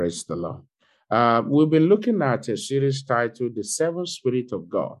Praise the Lord. We've been looking at a series titled The Seven Spirit of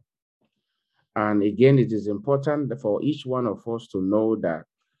God. And again, it is important for each one of us to know that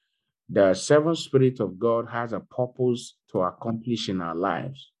the seven Spirit of God has a purpose to accomplish in our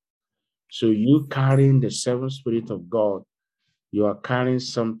lives. So you carrying the seven Spirit of God, you are carrying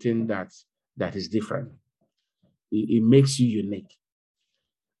something that is different. It makes you unique.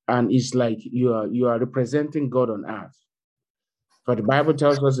 And it's like you are representing God on earth. For the Bible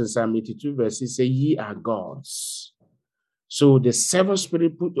tells us in Psalm 82, verse 6, say, ye are gods. So the seven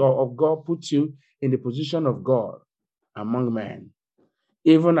Spirit of God puts you in the position of God among men,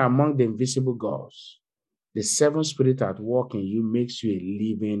 even among the invisible gods. The seven Spirit at work in you makes you a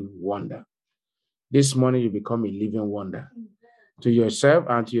living wonder. This morning, you become a living wonder to yourself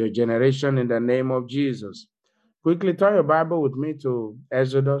and to your generation in the name of Jesus. Quickly turn your Bible with me to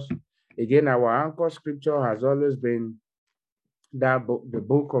Exodus. Again, our anchor scripture has always been that book, the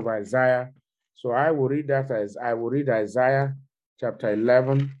book of Isaiah. So I will read that as I will read Isaiah chapter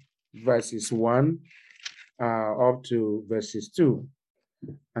 11, verses 1 up to verses 2.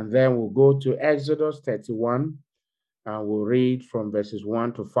 And then we'll go to Exodus 31 and we'll read from verses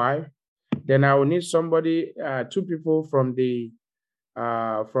 1 to 5. Then I will need somebody, two people from the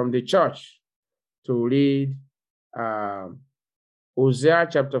church to read Hosea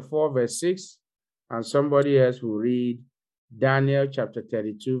chapter 4, verse 6, and somebody else will read Daniel chapter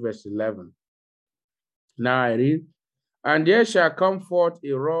 32, verse 11. Now I read, and there shall come forth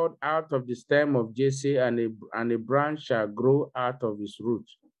a rod out of the stem of Jesse, and a branch shall grow out of his root.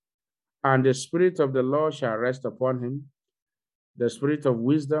 And the Spirit of the Lord shall rest upon him, the Spirit of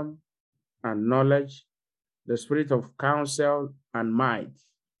wisdom and knowledge, the Spirit of counsel and might.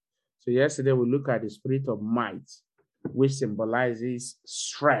 So yesterday we looked at the Spirit of might, which symbolizes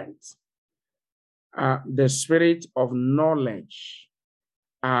strength. The Spirit of knowledge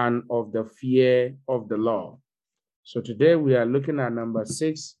and of the fear of the Lord. So today we are looking at number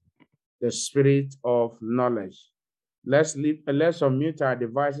 6, the Spirit of knowledge. Let's unmute our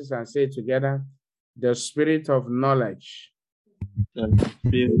devices and say together, the Spirit of knowledge. The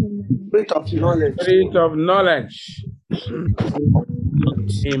Spirit of knowledge. Spirit of knowledge.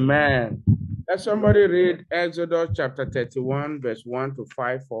 Amen. Let somebody read Exodus chapter 31, verse 1 to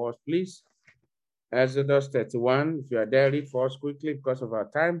 5 for us, please. Exodus 31, if you are there, read for us quickly because of our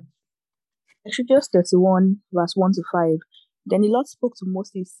time. Exodus 31, verse 1 to 5. Then the Lord spoke to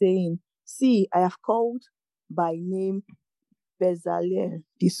Moses, saying, see, I have called by name Bezalel,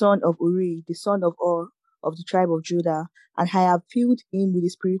 the son of Uri, the son of Ur, of the tribe of Judah, and I have filled him with the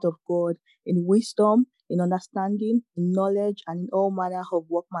Spirit of God, in wisdom, in understanding, in knowledge, and in all manner of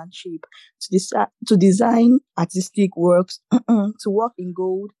workmanship, to design artistic works, to work in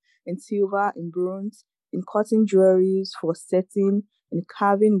gold, in silver, in bronze, in cutting jewelries for setting, in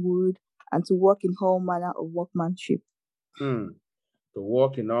carving wood, and to work in all manner of workmanship. To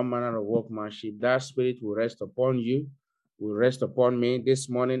work in all manner of workmanship. That Spirit will rest upon you, will rest upon me this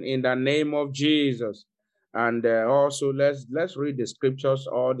morning in the name of Jesus. And also let's read the scriptures,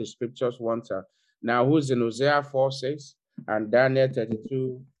 all the scriptures once. Now, who's in Hosea 4:6 and Daniel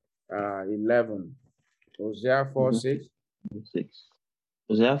 32:11? Hosea 4:6.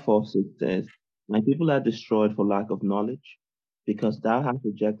 Hosea 4:6 says, my people are destroyed for lack of knowledge, because thou hast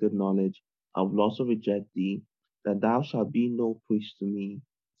rejected knowledge, I will also reject thee, that thou shalt be no priest to me,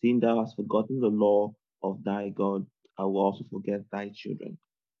 seeing thou hast forgotten the law of thy God, I will also forget thy children.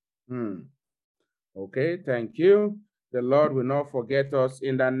 Okay, thank you. The Lord will not forget us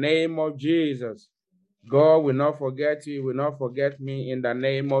in the name of Jesus. God will not forget you, will not forget me in the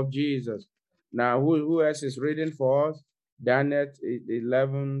name of Jesus. Now, who else is reading for us? Daniel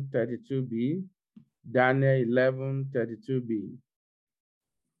 11:32b. Daniel 11:32b.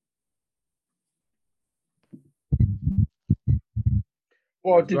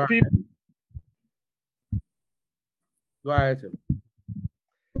 For the people. Go ahead.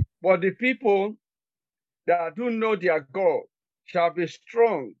 But the people that do know their God shall be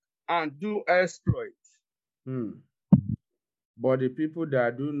strong and do exploits. But the people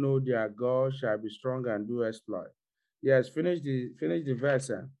that do know their God shall be strong and do exploit. Yes, finish the verse.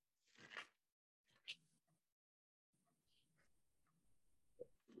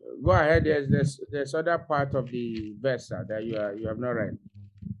 Go ahead. There's other part of the verse that you have not read.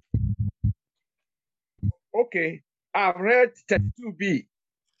 Okay, I've read 32b.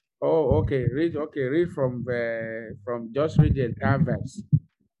 Oh, okay. Read from just read the entire verse.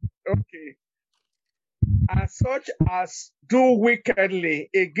 Okay. As such as do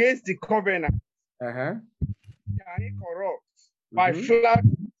wickedly against the covenant, shall he corrupt by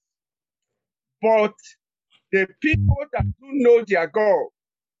flattery. But the people that do know their God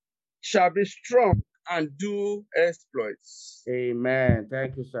shall be strong and do exploits. Amen.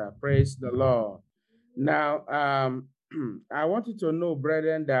 Thank you, sir. Praise the Lord. Now, I want you to know,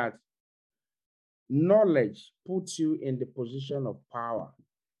 brethren, that knowledge puts you in the position of power.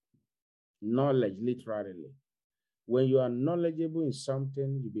 Knowledge, literally. When you are knowledgeable in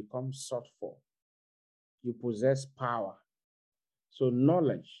something, you become sought for. You possess power. So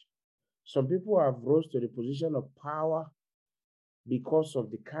knowledge. Some people have rose to the position of power because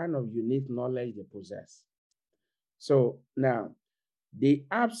of the kind of unique knowledge they possess. So now, the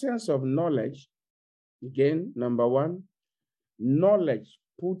absence of knowledge, again, number one, knowledge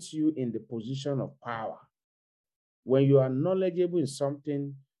puts you in the position of power. When you are knowledgeable in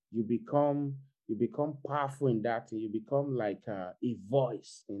something, you become powerful in that thing. You become like a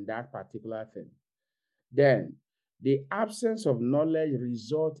voice in that particular thing. Then the absence of knowledge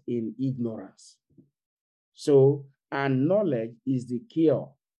results in ignorance. So, and knowledge is the cure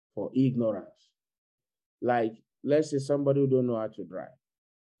for ignorance. Like, let's say somebody who don't know how to drive,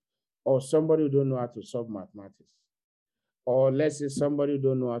 or somebody who don't know how to solve mathematics, or let's say somebody who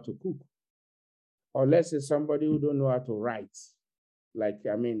don't know how to cook, or let's say somebody who don't know how to write,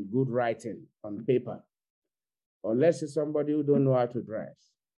 good writing on paper, or let's say somebody who don't know how to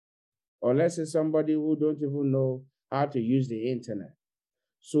dress, or let's say somebody who don't even know how to use the internet.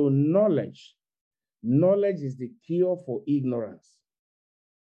 So knowledge is the cure for ignorance.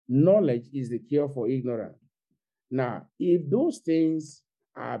 Knowledge is the cure for ignorance. Now, if those things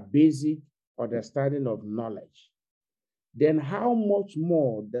are basic understanding of knowledge, then how much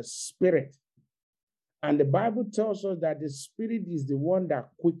more the Spirit? And the Bible tells us that the Spirit is the one that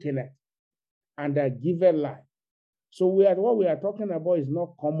quickeneth and that giveth life. So what we are talking about is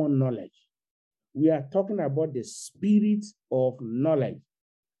not common knowledge. We are talking about the spirit of knowledge,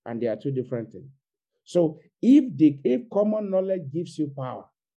 and they are two different things. So if common knowledge gives you power,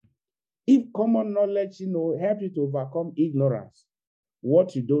 if common knowledge, helps you to overcome ignorance,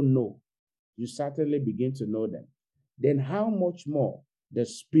 what you don't know, you certainly begin to know them. Then how much more the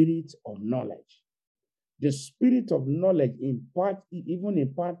spirit of knowledge? The spirit of knowledge impart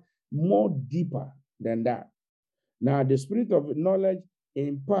more deeper than that. Now, the spirit of knowledge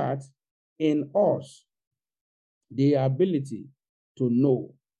imparts in us the ability to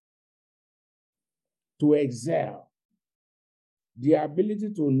know, to excel, the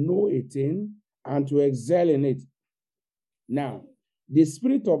ability to know a thing and to excel in it. Now, the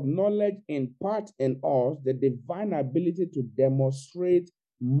spirit of knowledge imparts in us the divine ability to demonstrate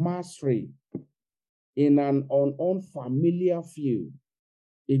mastery in an unfamiliar field.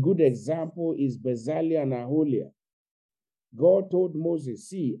 A good example is Bezalel and Aholiab. God told Moses,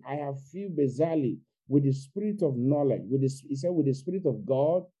 see, I have filled Bezalel with the spirit of knowledge, with the spirit of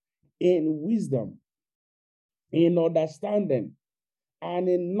God in wisdom, in understanding, and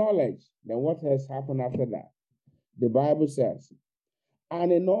in knowledge. Then what has happened after that? The Bible says,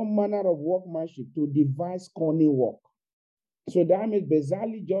 and in all manner of workmanship to devise cunning work. So that means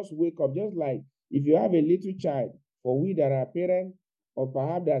Bezalel just wake up, just like if you have a little child, for we that are parents, or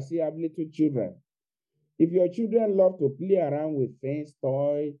perhaps that still have little children. If your children love to play around with things,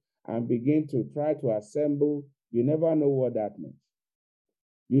 toy, and begin to try to assemble, you never know what that means.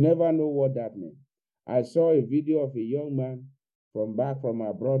 You never know what that means. I saw a video of a young man from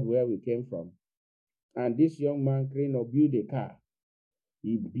abroad where we came from. And this young man built a car.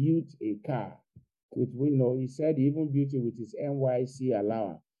 He built a car with, he said he even built it with his NYC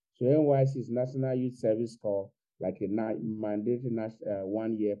allowance. So NYC is National Youth Service Corps, like a mandatory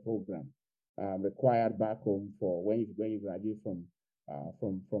 1-year program required back home for when you graduate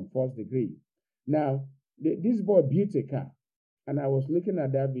from first degree. Now, this boy built a car, and I was looking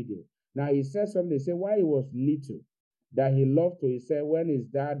at that video. Now, he said something. He said why he was little, that he loved to. He said when his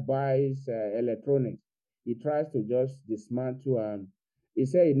dad buys electronics, he tries to just dismantle. And he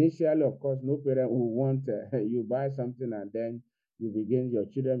said initially, of course, no parent will want you buy something and then your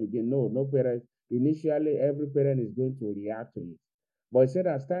children begin. No parent. Initially, every parent is going to react to it. But he said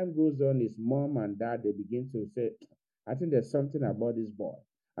as time goes on, his mom and dad, they begin to say, I think there's something about this boy.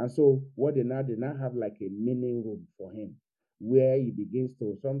 And so what they now have like a meaning room for him, where he begins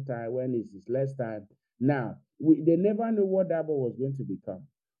to, sometime when it's his last time. Now, they never knew what that boy was going to become.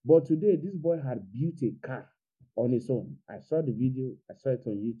 But today, this boy had built a car on his own. I saw the video. I saw it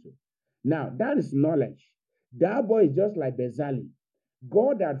on YouTube. Now, that is knowledge. That boy is just like Bezalel.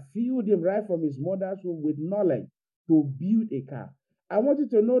 God had filled him right from his mother's womb with knowledge to build a car. I want you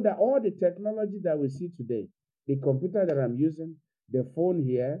to know that all the technology that we see today, the computer that I'm using, the phone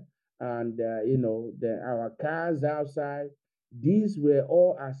here, and our cars outside, these were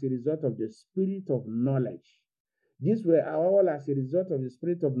all as a result of the spirit of knowledge. These were all as a result of the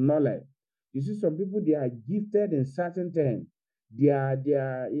spirit of knowledge. You see, some people, they are gifted in certain things. They are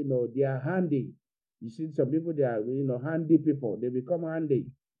handy. You see, some people, they are, handy people. They become handy.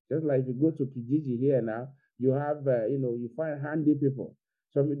 Just like if you go to Kijiji here now, you have, you find handy people.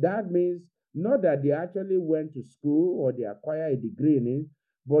 So that means not that they actually went to school or they acquire a degree in it,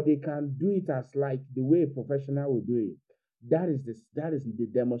 but they can do it as like the way a professional will do it. That is the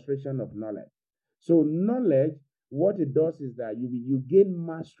demonstration of knowledge. So knowledge, what it does is that you gain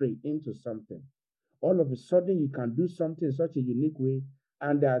mastery into something. All of a sudden, you can do something in such a unique way,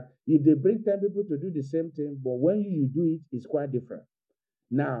 and that if they bring 10 people to do the same thing, but when you do it, it's quite different.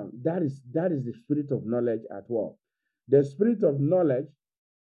 Now, that is the spirit of knowledge at work. The spirit of knowledge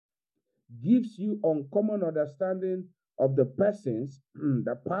gives you uncommon understanding of the persons,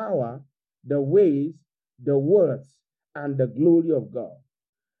 the power, the ways, the words, and the glory of God.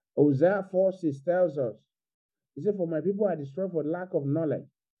 Hosea 4:6 tells us, he said, "For my people are destroyed for lack of knowledge."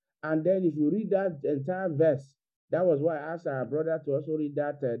 And then if you read that entire verse, that was why I asked our brother to also read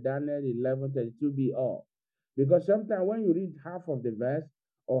that Daniel 11:32b all. Because sometimes when you read half of the verse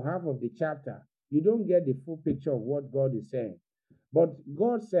or half of the chapter, you don't get the full picture of what God is saying. But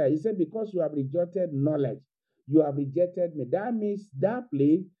God said, he said, because you have rejected knowledge, you have rejected me. That means that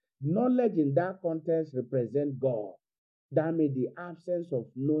place, knowledge in that context represents God. That means the absence of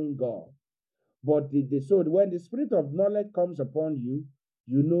knowing God. But so when the spirit of knowledge comes upon you,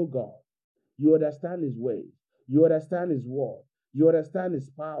 you know God. You understand his ways. You understand his word. You understand his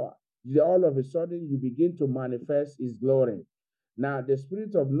power. All of a sudden, you begin to manifest his glory. Now, the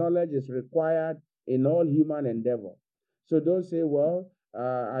spirit of knowledge is required in all human endeavor. So don't say, well,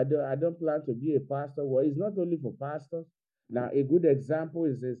 I don't plan to be a pastor. Well, it's not only for pastors. Now, a good example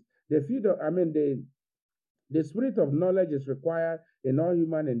is this. The spirit of knowledge is required in all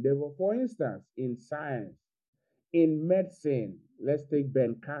human endeavor. For instance, in science, in medicine, let's take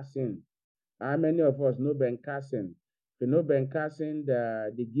Ben Carson. How many of us know Ben Carson? If you know Ben Carson,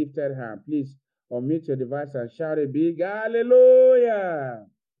 the gifted hand, please unmute your device and shout a big hallelujah.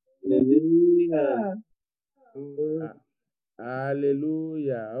 Hallelujah.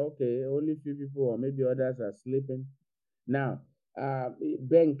 Hallelujah. Okay, only few people or maybe others are sleeping. Now,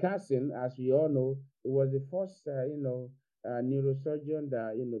 Ben Carson, as we all know, was the first, neurosurgeon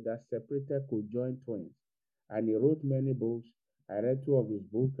that separated conjoined twins, and he wrote many books. I read two of his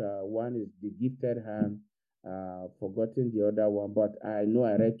books. One is The Gifted Hand. Forgotten the other one, but I know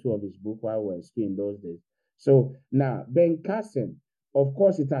I read two of his books while we were in school in those days. So now, Ben Carson, of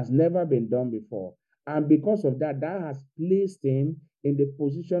course, it has never been done before, and because of that, that has placed him in the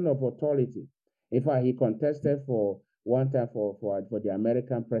position of authority. In fact, he contested for one time for the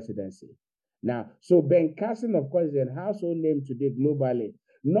American presidency. Now, so Ben Carson, of course, is a household name today globally,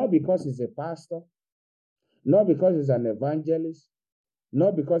 not because he's a pastor, not because he's an evangelist,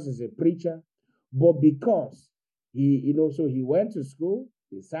 not because he's a preacher, but because he went to school,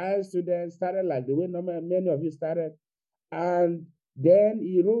 he's a science student, started like the way many of you started, and then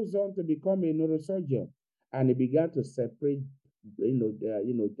he rose on to become a neurosurgeon, and he began to separate,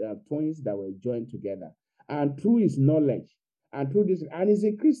 twins that were joined together. And through his knowledge, and through this, and he's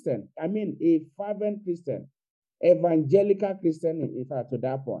a Christian. I mean, a fervent Christian, evangelical Christian, in fact, to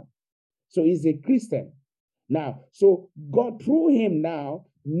that point. So he's a Christian. Now, so God, through him now,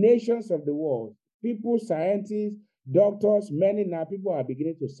 nations of the world, people, scientists, doctors, many now, people are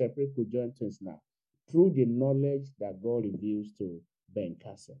beginning to separate conjoined twins now, through the knowledge that God reveals to Ben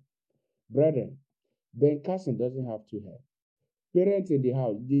Carson. Brethren, Ben Carson doesn't have two heads. Parents in the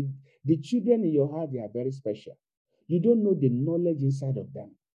house, the children in your house, they are very special. You don't know the knowledge inside of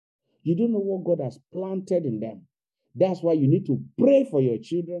them. You don't know what God has planted in them. That's why you need to pray for your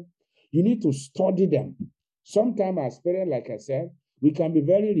children. You need to study them. Sometimes as parents, like I said, we can be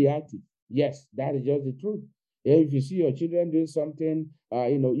very reactive. Yes, that is just the truth. If you see your children doing something,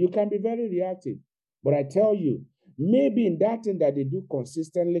 you can be very reactive. But I tell you, maybe in that thing that they do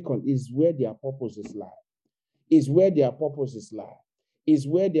consistently is where their purposes lie. Is where their purposes lie. Is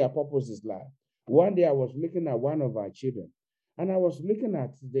where their purposes lie. One day I was looking at one of our children, and I was looking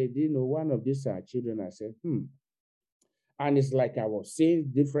at one of these children. I said, and it's like I was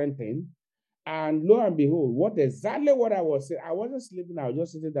saying different things. And lo and behold, exactly what I was saying. I wasn't sleeping. I was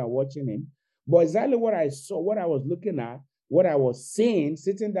just sitting there watching him. But exactly what I saw, what I was looking at, what I was saying,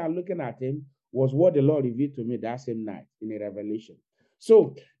 sitting down looking at him, was what the Lord revealed to me that same night in a revelation.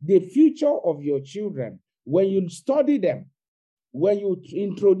 So the future of your children, when you study them, when you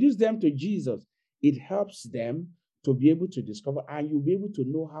introduce them to Jesus, it helps them to be able to discover, and you'll be able to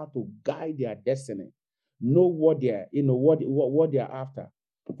know how to guide their destiny, know what they're, what they're after.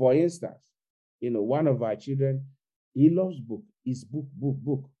 For instance, one of our children, He loves book. It's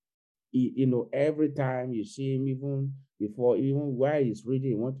book. Every time you see him, even while he's reading,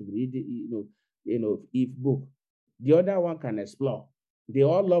 he wants to read it, if book. The other one can explore. They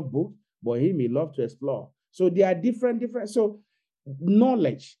all love books, but he love to explore. So they are different. So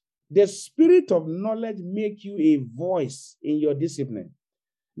knowledge, the spirit of knowledge make you a voice in your discipline.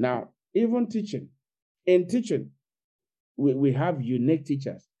 Now, even teaching, we have unique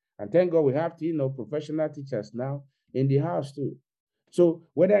teachers. And thank God we have professional teachers now in the house too. So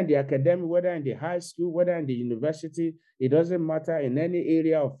whether in the academy, whether in the high school, whether in the university, it doesn't matter, in any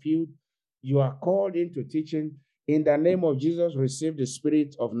area of field, you are called into teaching. In the name of Jesus, receive the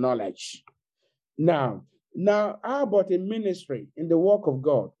spirit of knowledge. Now, how about in ministry, in the work of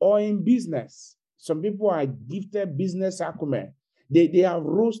God, or in business? Some people are gifted business acumen. They have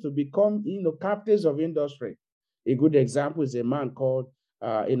rose to become, captains of industry. A good example is a man called,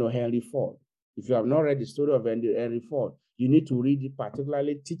 Henry Ford. If you have not read the story of Henry Ford, you need to read it,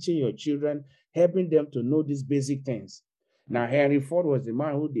 particularly teaching your children, helping them to know these basic things. Now, Henry Ford was the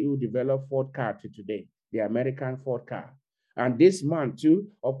man who developed Ford car to today, the American Ford car. And this man too,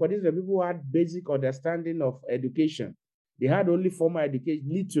 of course, these are people who had basic understanding of education. They had only formal education,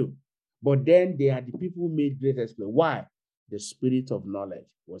 little. But then they are the people who made great exploits. Why? The spirit of knowledge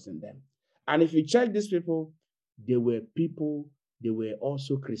was in them. And if you check these people, they were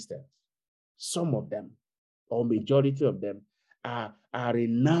also Christians. Some of them, or majority of them, are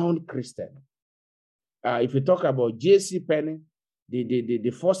renowned Christians. If you talk about J.C. Penney,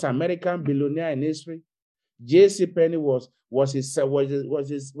 the first American billionaire in history, J.C. Penney was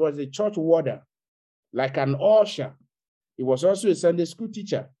a church warden, like an usher. He was also a Sunday school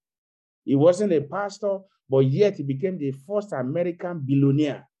teacher. He wasn't a pastor, but yet he became the first American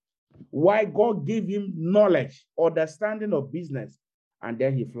billionaire. Why? God gave him knowledge, understanding of business, and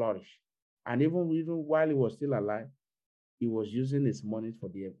then he flourished. And even while he was still alive, he was using his money for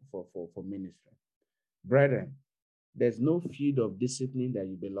ministry. Brethren, there's no field of discipline that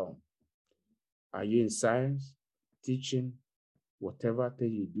you belong. Are you in science, teaching, whatever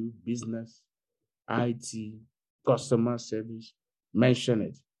thing you do, business, IT, customer service, mention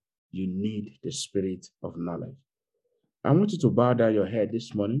it. You need the spirit of knowledge. I want you to bow down your head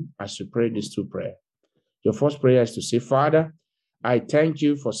this morning as you pray these two prayers. Your first prayer is to say, Father, I thank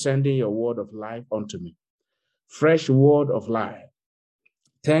you for sending your word of life unto me. Fresh word of life.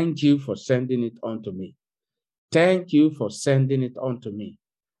 Thank you for sending it unto me. Thank you for sending it unto me.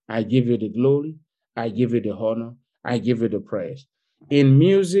 I give you the glory. I give you the honor. I give you the praise. In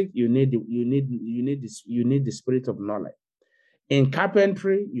music, you need the spirit of knowledge. In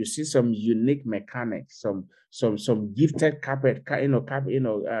carpentry, you see some unique mechanics, some gifted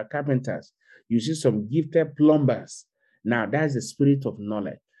carpenters. You see some gifted plumbers. Now, that's the spirit of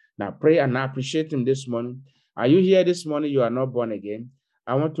knowledge. Now, pray and appreciate him this morning. Are you here this morning? You are not born again.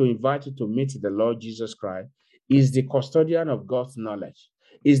 I want to invite you to meet the Lord Jesus Christ. He's the custodian of God's knowledge.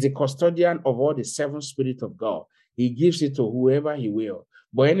 He's the custodian of all the seven spirits of God. He gives it to whoever he will.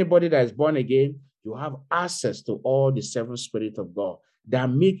 But anybody that is born again, you have access to all the seven spirits of God that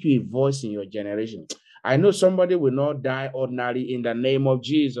make you a voice in your generation. I know somebody will not die ordinary in the name of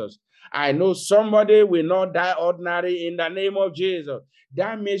Jesus. I know somebody will not die ordinary in the name of Jesus.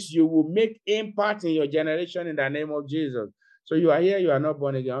 That means you will make impact in your generation in the name of Jesus. So you are here, you are not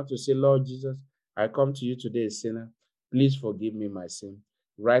born again. I want to say, Lord Jesus, I come to you today, a sinner. Please forgive me my sin.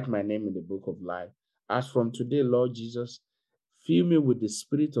 Write my name in the book of life. As from today, Lord Jesus, fill me with the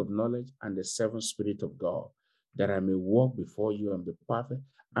spirit of knowledge and the seven spirit of God, that I may walk before you and be perfect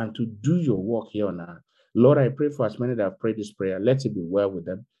and to do your work here on earth. Lord, I pray for as many that have prayed this prayer, let it be well with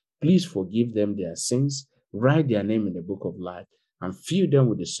them. Please forgive them their sins, write their name in the book of life, and fill them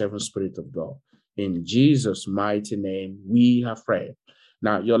with the seven spirit of God. In Jesus' mighty name, we have prayed.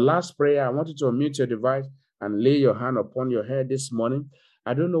 Now, your last prayer, I want you to unmute your device and lay your hand upon your head this morning.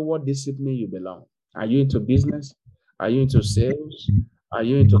 I don't know what discipline you belong. Are you into business? Are you into sales? Are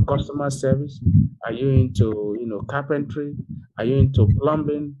you into customer service? Are you into, carpentry? Are you into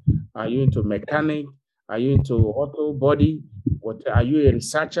plumbing? Are you into mechanic? Are you into auto body? Are you a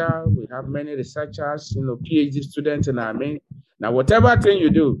researcher? We have many researchers, PhD students in our main. Now, whatever thing you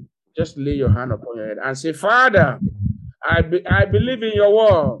do, just lay your hand upon your head and say, Father, I believe in your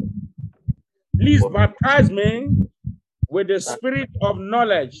word. Please baptize me with the spirit of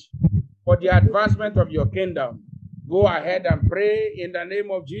knowledge for the advancement of your kingdom. Go ahead and pray in the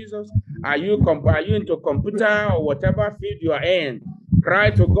name of Jesus. Are you into computer or whatever field you are in?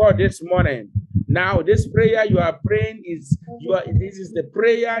 Cry to God this morning. Now, this prayer you are praying this is the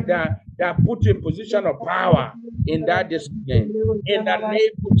prayer that puts you in position of power. in that discipline. In the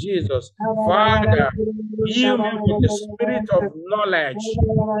name of Jesus, Father, fill me with the spirit of knowledge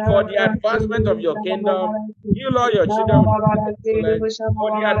for the advancement of your kingdom. Fill all your children with the spirit of knowledge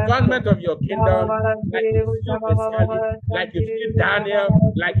for the advancement of your kingdom, like you feel Bezalel, like you feel Daniel,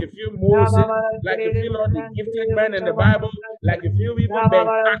 like you feel Moses, like you feel all the gifted men in the Bible, like you feel even Ben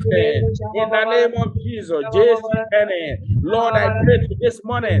Carson. In the name of Jesus, J.C. Penney, Lord, I pray to this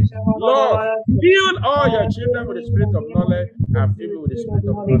morning, Lord, fill all your children with the spirit of knowledge and fill me with the spirit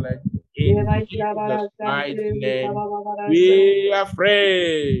of knowledge. In Jesus' mighty name, we are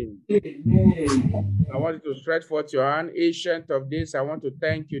praying. I want you to stretch forth your hand. Ancient of this, I want to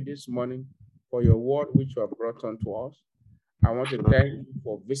thank you this morning for your word which you have brought unto us. I want to thank you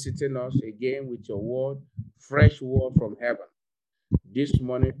for visiting us again with your word, fresh word from heaven. This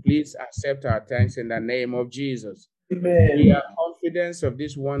morning, please accept our thanks in the name of Jesus. Amen. We are confident of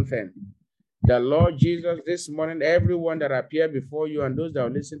this one thing. The Lord Jesus, this morning, everyone that appeared before you and those that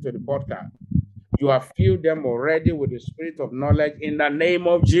will listen to the podcast, you have filled them already with the spirit of knowledge in the name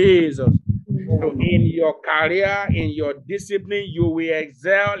of Jesus. So in your career, in your discipline, you will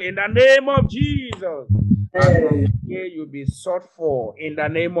excel in the name of Jesus. And you'll be sought for in the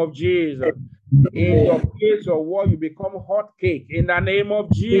name of Jesus. In your place of work, you become hot cake in the name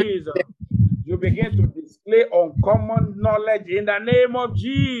of Jesus. You begin to display uncommon knowledge in the name of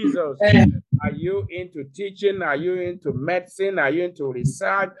Jesus. Are you into teaching? Are you into medicine? Are you into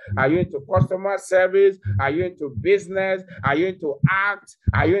research? Are you into customer service? Are you into business? Are you into art?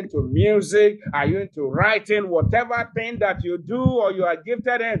 Are you into music? Are you into writing? Whatever thing that you do or you are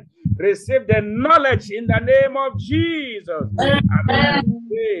gifted in, receive the knowledge in the name of Jesus.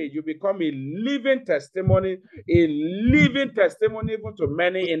 You become a living testimony even to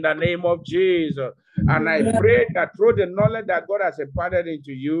many in the name of Jesus. And I pray that through the knowledge that God has imparted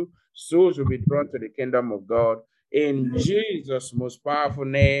into you, souls will be drawn to the kingdom of God. In Jesus' most powerful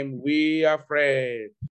name, we are prayed.